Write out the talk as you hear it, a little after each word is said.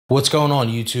What's going on,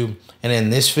 YouTube? And in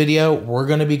this video, we're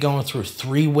going to be going through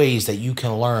 3 ways that you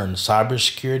can learn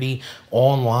cybersecurity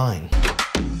online.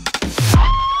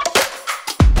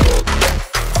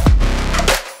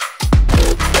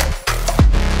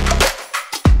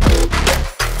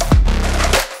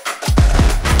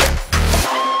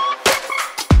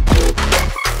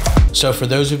 So for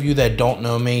those of you that don't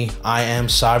know me, I am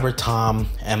Cyber Tom,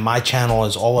 and my channel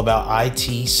is all about IT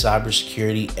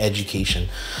cybersecurity education.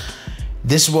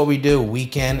 This is what we do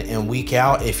week in and week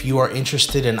out. If you are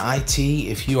interested in IT,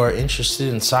 if you are interested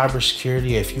in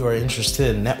cybersecurity, if you are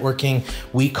interested in networking,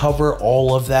 we cover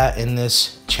all of that in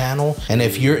this channel. And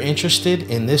if you're interested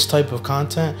in this type of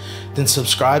content, then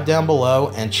subscribe down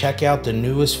below and check out the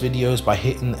newest videos by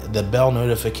hitting the bell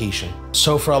notification.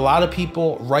 So for a lot of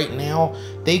people right now,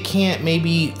 they can't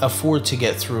maybe afford to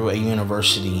get through a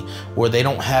university, or they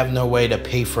don't have no way to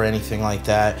pay for anything like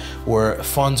that, or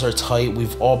funds are tight.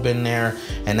 We've all been there,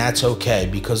 and that's okay,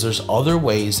 because there's other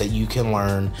ways that you can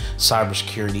learn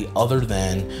cybersecurity other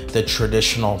than the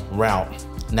traditional route.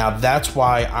 Now that's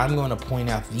why I'm going to point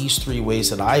out these 3 ways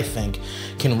that I think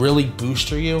can really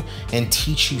boost you and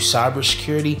teach you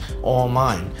cybersecurity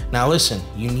online. Now listen,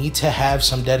 you need to have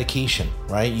some dedication,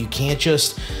 right? You can't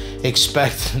just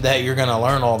expect that you're going to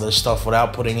learn all this stuff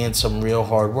without putting in some real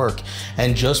hard work.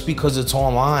 And just because it's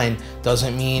online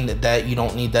doesn't mean that you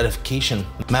don't need dedication.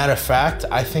 Matter of fact,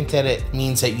 I think that it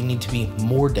means that you need to be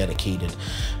more dedicated,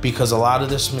 because a lot of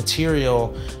this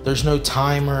material, there's no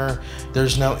timer,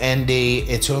 there's no end date.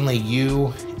 It's only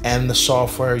you and the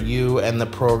software, you and the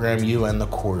program, you and the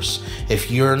course. If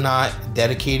you're not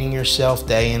dedicating yourself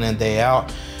day in and day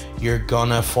out, you're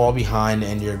gonna fall behind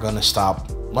and you're gonna stop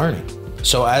learning.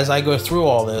 So as I go through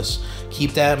all this,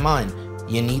 keep that in mind.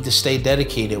 You need to stay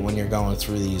dedicated when you're going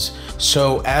through these.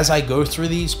 So as I go through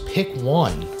these, pick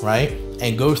one, right?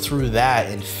 And go through that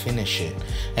and finish it.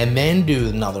 And then do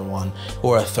another one,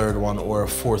 or a 3rd one, or a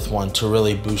 4th one to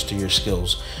really boost your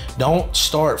skills. Don't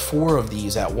start 4 of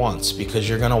these at once, because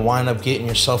you're gonna wind up getting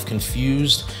yourself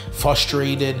confused,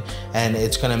 frustrated, and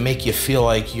it's gonna make you feel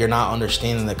like you're not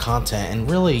understanding the content. And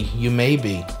really, you may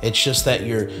be. It's just that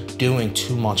you're doing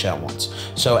too much at once.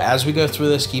 So as we go through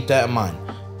this, keep that in mind.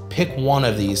 Pick one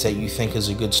of these that you think is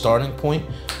a good starting point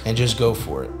and just go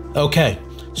for it. Okay.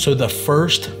 So the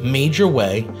first major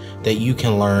way that you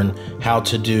can learn how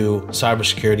to do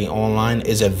cybersecurity online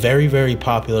is a very, very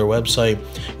popular website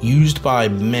used by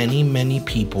many, many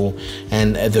people.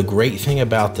 And the great thing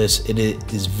about this, it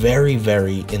is very,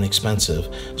 very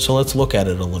inexpensive. So let's look at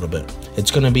it a little bit.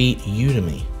 It's going to be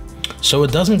Udemy. So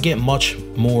it doesn't get much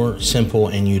more simple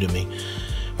in Udemy.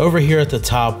 Over here at the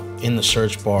top in the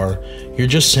search bar, you're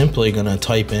just simply going to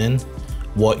type in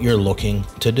what you're looking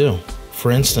to do.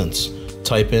 For instance,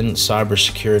 type in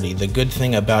cybersecurity. The good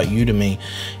thing about Udemy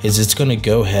is it's going to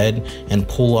go ahead and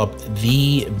pull up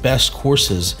the best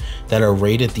courses that are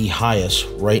rated the highest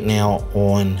right now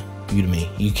on Udemy.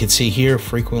 You can see here,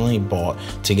 frequently bought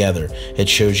together. It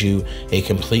shows you a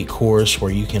complete course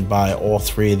where you can buy all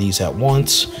 3 of these at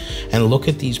once. And look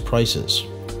at these prices.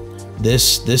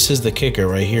 This is the kicker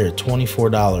right here,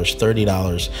 $24,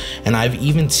 $30. And I've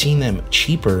even seen them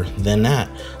cheaper than that.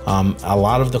 A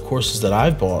lot of the courses that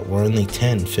I've bought were only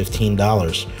 $10,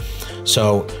 $15.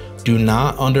 So do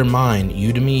not undermine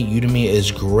Udemy. Udemy is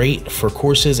great for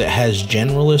courses. It has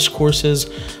generalist courses,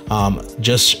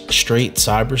 just straight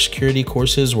cybersecurity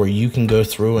courses where you can go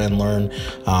through and learn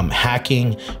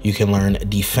hacking. You can learn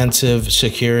defensive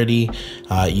security.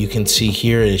 You can see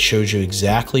here, it shows you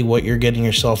exactly what you're getting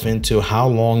yourself into, how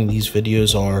long these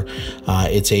videos are.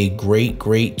 It's a great,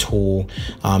 great tool.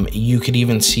 You could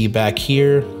even see back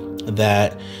here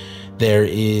that there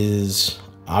is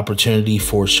opportunity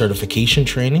for certification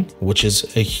training, which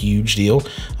is a huge deal.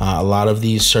 A lot of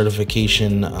these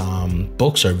certification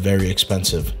books are very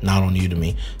expensive, not on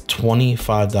Udemy.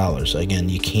 $25. Again,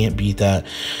 you can't beat that.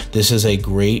 This is a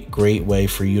great, great way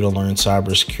for you to learn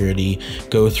cybersecurity.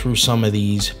 Go through some of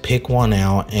these, pick one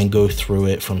out, and go through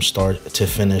it from start to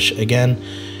finish. Again,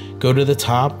 go to the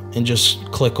top and just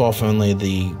click off only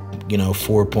the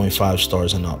 4.5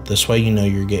 stars and up. This way you know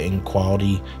you're getting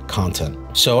quality content.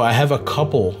 So I have a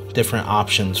couple different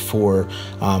options for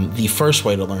the first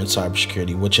way to learn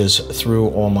cybersecurity, which is through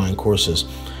online courses.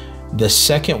 The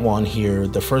second one here,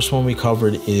 the first one we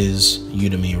covered is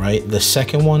Udemy, right? The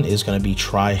second one is going to be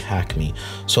Try Hack Me.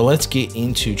 So let's get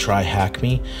into Try Hack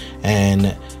Me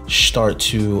and start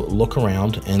to look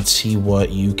around and see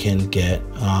what you can get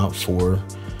for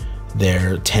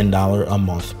their $10 a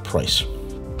month price.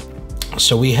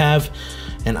 So we have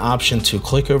an option to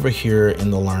click over here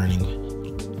in the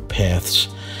learning paths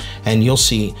and you'll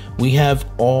see we have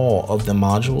all of the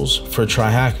modules for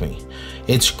TryHackMe.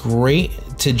 It's great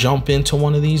to jump into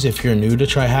one of these if you're new to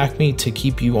TryHackMe, to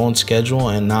keep you on schedule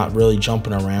and not really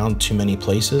jumping around too many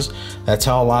places. That's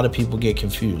how a lot of people get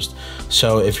confused.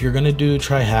 So if you're going to do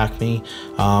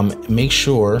TryHackMe, make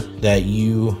sure that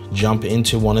you jump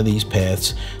into one of these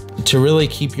paths to really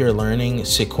keep your learning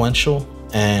sequential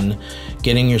and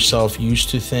getting yourself used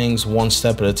to things one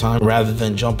step at a time, rather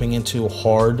than jumping into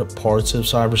hard parts of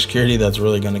cybersecurity that's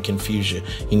really going to confuse you.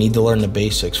 You need to learn the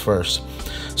basics first.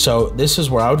 So this is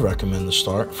where I would recommend to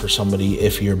start for somebody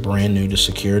if you're brand new to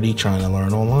security trying to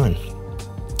learn online.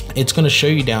 It's going to show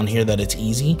you down here that it's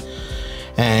easy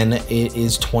and it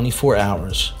is 24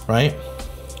 hours, right?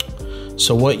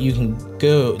 So what you can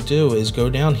go do is go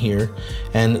down here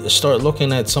and start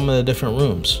looking at some of the different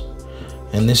rooms.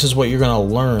 And this is what you're going to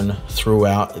learn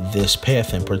throughout this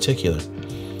path in particular.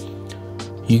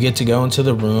 You get to go into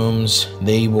the rooms.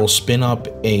 They will spin up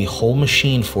a whole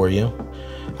machine for you,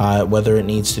 whether it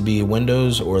needs to be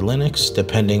Windows or Linux,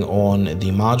 depending on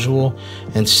the module.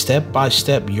 And step by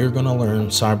step, you're going to learn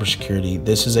cybersecurity.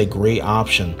 This is a great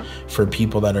option for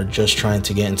people that are just trying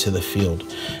to get into the field.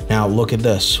 Now, look at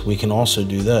this. We can also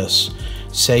do this.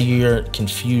 Say you're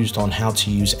confused on how to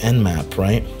use Nmap,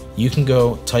 right? You can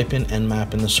go type in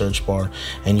Nmap in the search bar,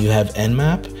 and you have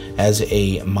Nmap as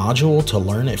a module to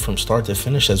learn it from start to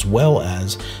finish, as well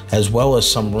as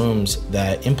some rooms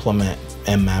that implement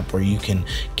Nmap where you can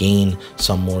gain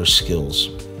some more skills.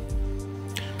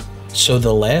 So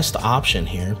the last option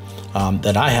here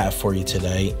that I have for you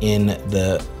today in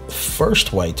the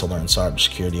first way to learn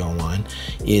cybersecurity online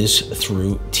is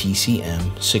through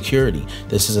TCM Security.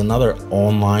 This is another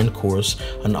online course,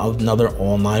 another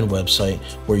online website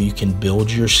where you can build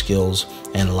your skills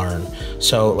and learn.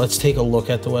 So let's take a look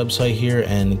at the website here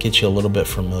and get you a little bit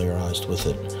familiarized with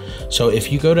it. So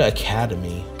if you go to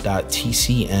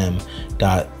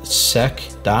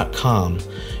academy.tcm.sec.com,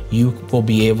 you will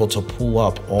be able to pull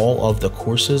up all of the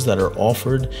courses that are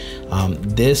offered.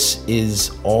 This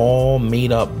is all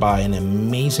made up by an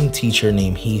amazing teacher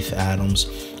named Heath Adams.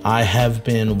 I have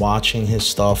been watching his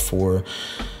stuff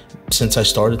since I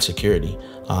started security.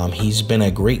 He's been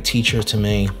a great teacher to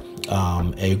me,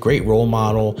 a great role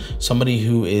model, somebody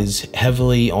who is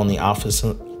heavily on the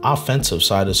offensive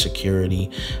side of security,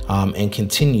 and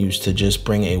continues to just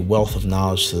bring a wealth of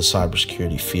knowledge to the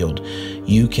cybersecurity field.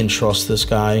 You can trust this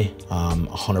guy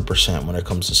 100% when it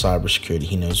comes to cybersecurity.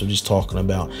 He knows what he's talking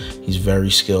about. He's very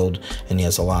skilled and he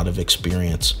has a lot of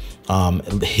experience.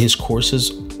 His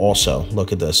courses also,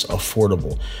 look at this,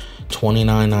 affordable,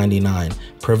 $29.99,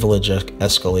 privilege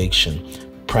escalation,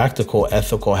 practical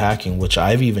ethical hacking, which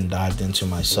I've even dived into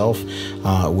myself,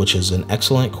 which is an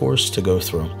excellent course to go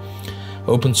through.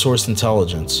 Open source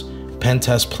intelligence, pen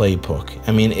test playbook.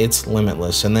 I mean, it's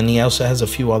limitless. And then he also has a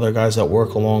few other guys that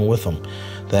work along with him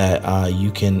that you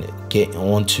can get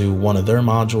onto one of their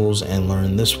modules and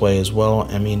learn this way as well.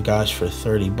 I mean, guys, for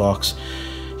 30 bucks,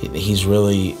 he's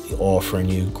really offering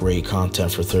you great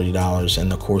content for $30,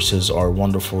 and the courses are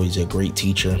wonderful. He's a great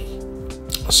teacher.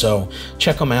 So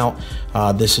check them out.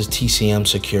 This is TCM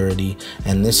Security,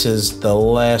 and this is the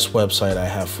last website I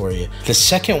have for you. The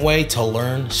second way to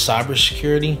learn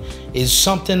cybersecurity is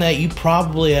something that you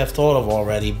probably have thought of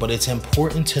already, but it's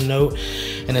important to note,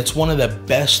 and it's one of the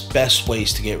best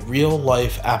ways to get real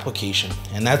life application,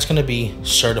 and that's going to be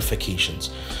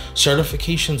certifications.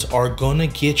 Certifications are going to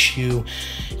get you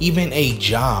even a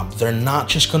job. They're not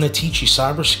just going to teach you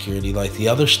cybersecurity like the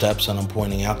other steps that I'm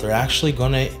pointing out. They're actually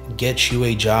going to get you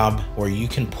a job where you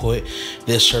can put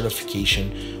this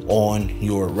certification on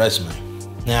your resume.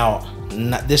 Now,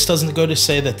 this doesn't go to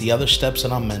say that the other steps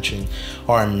that I'm mentioning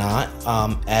are not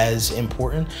as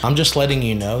important. I'm just letting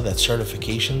you know that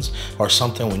certifications are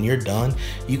something when you're done,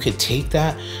 you could take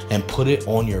that and put it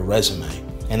on your resume,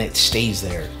 and it stays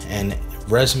there. And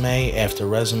resume after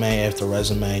resume after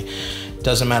resume,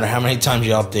 doesn't matter how many times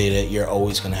you update it, you're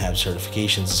always going to have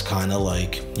certifications. It's kind of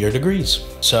like your degrees.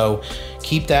 So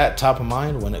keep that top of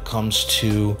mind when it comes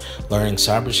to learning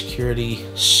cybersecurity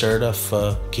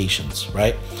certifications,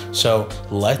 right? So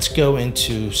let's go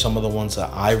into some of the ones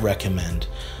that I recommend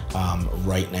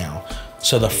right now.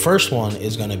 So the first one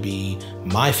is going to be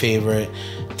my favorite,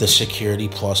 the Security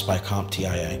Plus by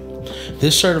CompTIA.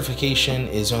 This certification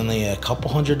is only a couple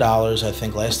 $100. I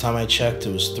think last time I checked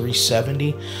it was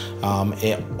 $370.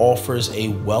 It offers a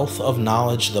wealth of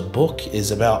knowledge. The book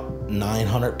is about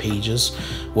 900 pages,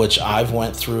 which I've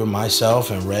went through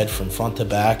myself and read from front to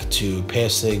back to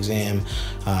pass the exam,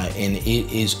 and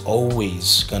it is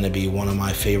always going to be one of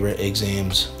my favorite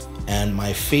exams and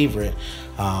my favorite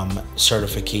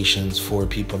certifications for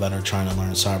people that are trying to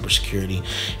learn cybersecurity.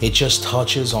 It just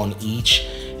touches on each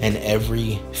and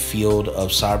every field of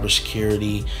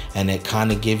cybersecurity, and it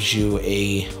kind of gives you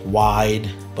a wide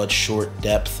but short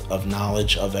depth of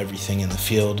knowledge of everything in the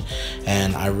field.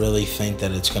 And I really think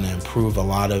that it's going to improve a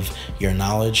lot of your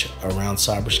knowledge around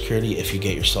cybersecurity if you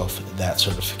get yourself that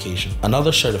certification.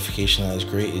 Another certification that is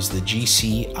great is the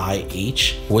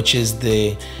GCIH, which is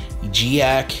the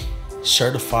GIAC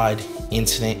Certified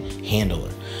Incident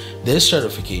Handler. This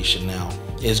certification now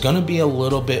is going to be a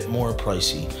little bit more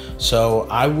pricey. So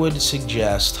I would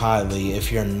suggest highly,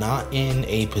 if you're not in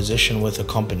a position with a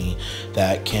company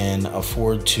that can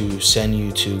afford to send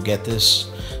you to get this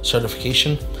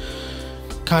certification,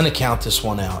 kind of count this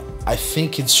one out. I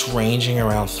think it's ranging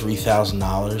around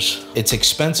 $3,000. It's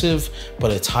expensive, but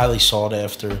it's highly sought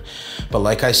after. But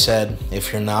like I said,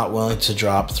 if you're not willing to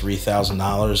drop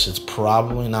 $3,000, it's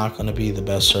probably not going to be the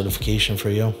best certification for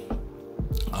you.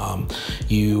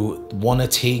 You want to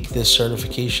take this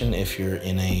certification if you're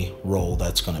in a role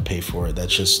that's going to pay for it.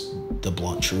 That's just the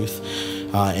blunt truth,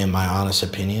 in my honest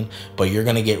opinion. But you're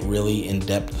going to get really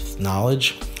in-depth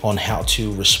knowledge on how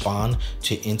to respond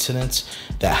to incidents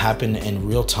that happen in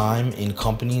real time in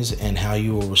companies, and how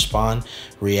you will respond,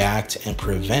 react, and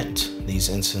prevent these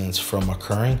incidents from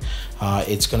occurring.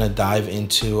 It's going to dive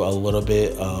into a little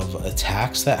bit of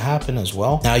attacks that happen as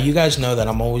well. Now, you guys know that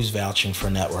I'm always vouching for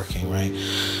networking, right?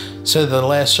 So the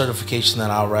last certification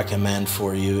that I'll recommend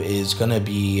for you is going to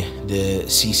be the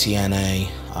CCNA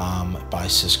by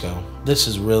Cisco. This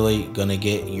is really going to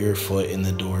get your foot in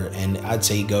the door, and I'd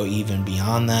say go even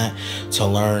beyond that to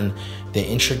learn the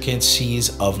intricacies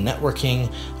of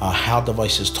networking, how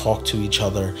devices talk to each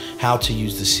other, how to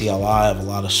use the CLI of a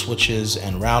lot of switches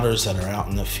and routers that are out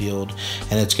in the field.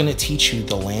 And it's going to teach you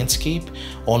the landscape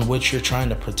on which you're trying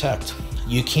to protect.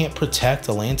 You can't protect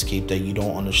a landscape that you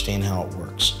don't understand how it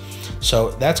works.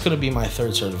 So that's going to be my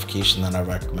third certification that I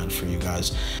recommend for you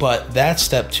guys. But that's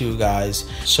step 2, guys.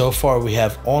 So far we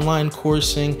have online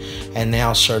coursing and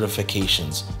now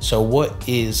certifications. So what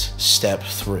is step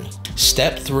 3?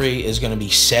 Step 3 is going to be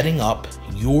setting up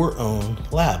your own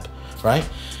lab, right?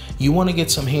 You want to get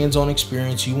some hands-on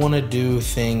experience. You want to do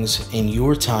things in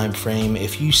your time frame.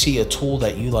 If you see a tool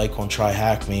that you like on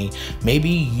TryHackMe, maybe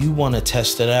you want to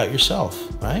test it out yourself,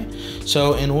 right?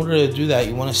 So in order to do that,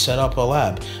 you want to set up a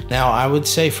lab. Now, I would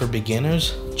say for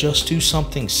beginners, just do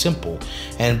something simple.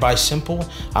 And by simple,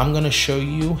 I'm going to show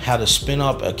you how to spin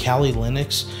up a Kali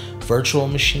Linux virtual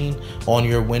machine on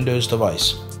your Windows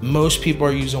device. Most people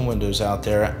are using Windows out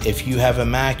there. If you have a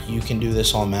Mac, you can do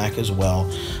this on Mac as well.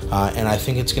 And I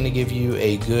think it's going to give you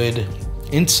a good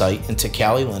insight into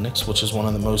Kali Linux, which is one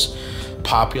of the most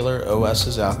popular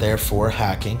OSs out there for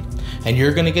hacking. And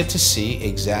you're going to get to see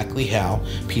exactly how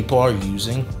people are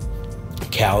using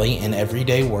Kali in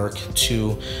everyday work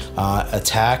to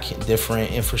attack different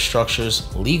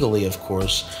infrastructures legally, of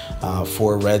course,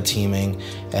 for red teaming,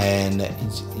 and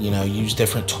use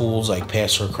different tools like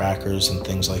password crackers and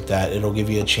things like that. It'll give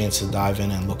you a chance to dive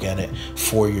in and look at it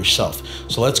for yourself.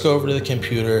 So let's go over to the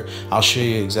computer. I'll show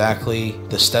you exactly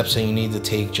the steps that you need to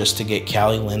take just to get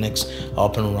Kali Linux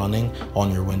up and running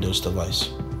on your Windows device.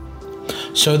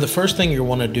 So the first thing you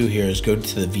want to do here is go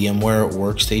to the VMware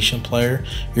Workstation Player.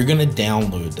 You're going to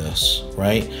download this,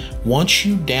 right? Once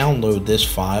you download this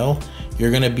file, you're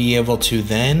going to be able to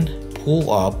then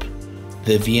pull up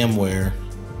the VMware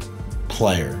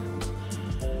player.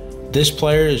 This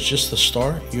player is just the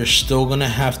start. You're still going to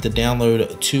have to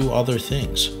download 2 other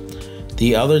things.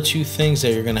 The other 2 things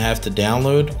that you're going to have to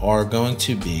download are going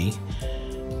to be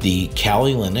the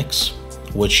Kali Linux,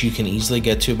 which you can easily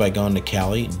get to by going to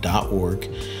kali.org,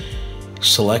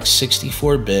 select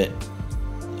 64-bit,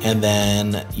 and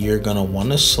then you're going to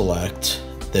want to select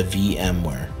the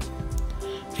VMware.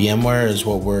 VMware is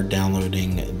what we're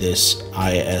downloading this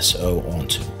ISO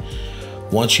onto.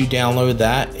 Once you download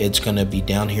that, it's going to be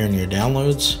down here in your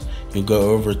downloads. You'll go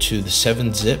over to the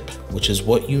 7-zip, which is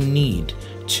what you need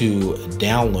to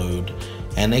download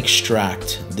and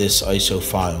extract this ISO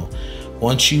file.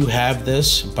 Once you have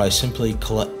this, by simply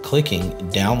clicking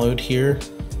download here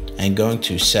and going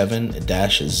to 7-zip.org,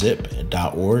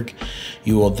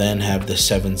 you will then have the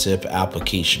 7-zip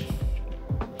application.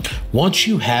 Once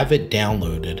you have it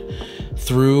downloaded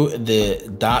through the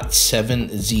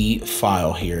 .7z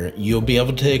file here, you'll be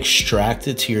able to extract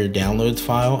it to your download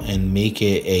file and make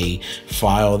it a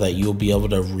file that you'll be able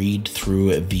to read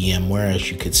through VMware,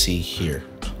 as you can see here.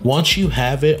 Once you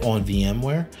have it on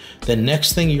VMware, the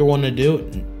next thing you want to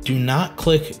do not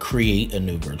click create a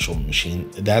new virtual machine.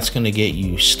 That's going to get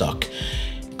you stuck.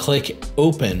 Click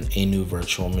open a new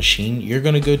virtual machine. You're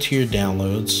going to go to your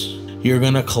downloads. You're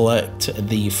going to collect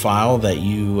the file that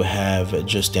you have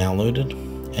just downloaded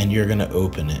and you're going to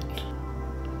open it.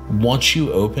 Once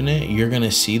you open it, you're going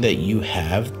to see that you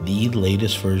have the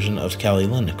latest version of Kali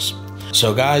Linux.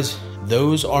 So guys,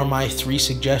 those are my 3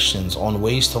 suggestions on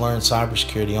ways to learn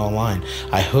cybersecurity online.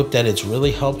 I hope that it's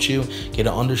really helped you get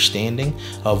an understanding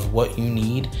of what you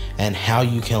need and how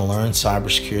you can learn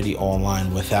cybersecurity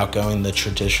online without going the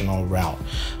traditional route.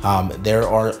 There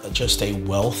are just a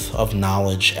wealth of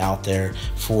knowledge out there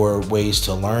for ways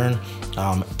to learn.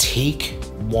 Take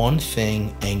one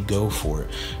thing and go for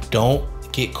it. Don't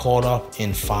get caught up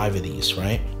in 5 of these,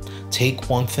 right? Take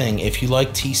one thing. If you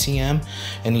like TCM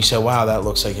and you say, wow, that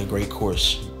looks like a great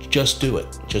course, just do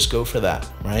it. Just go for that,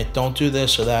 right? Don't do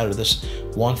this or that or this.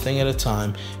 One thing at a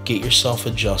time. Get yourself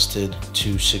adjusted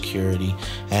to security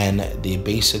and the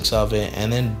basics of it,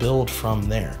 and then build from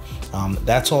there.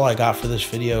 That's all I got for this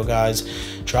video, guys.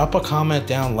 Drop a comment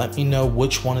down. Let me know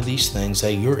which one of these things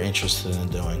that you're interested in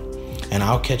doing, and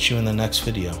I'll catch you in the next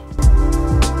video.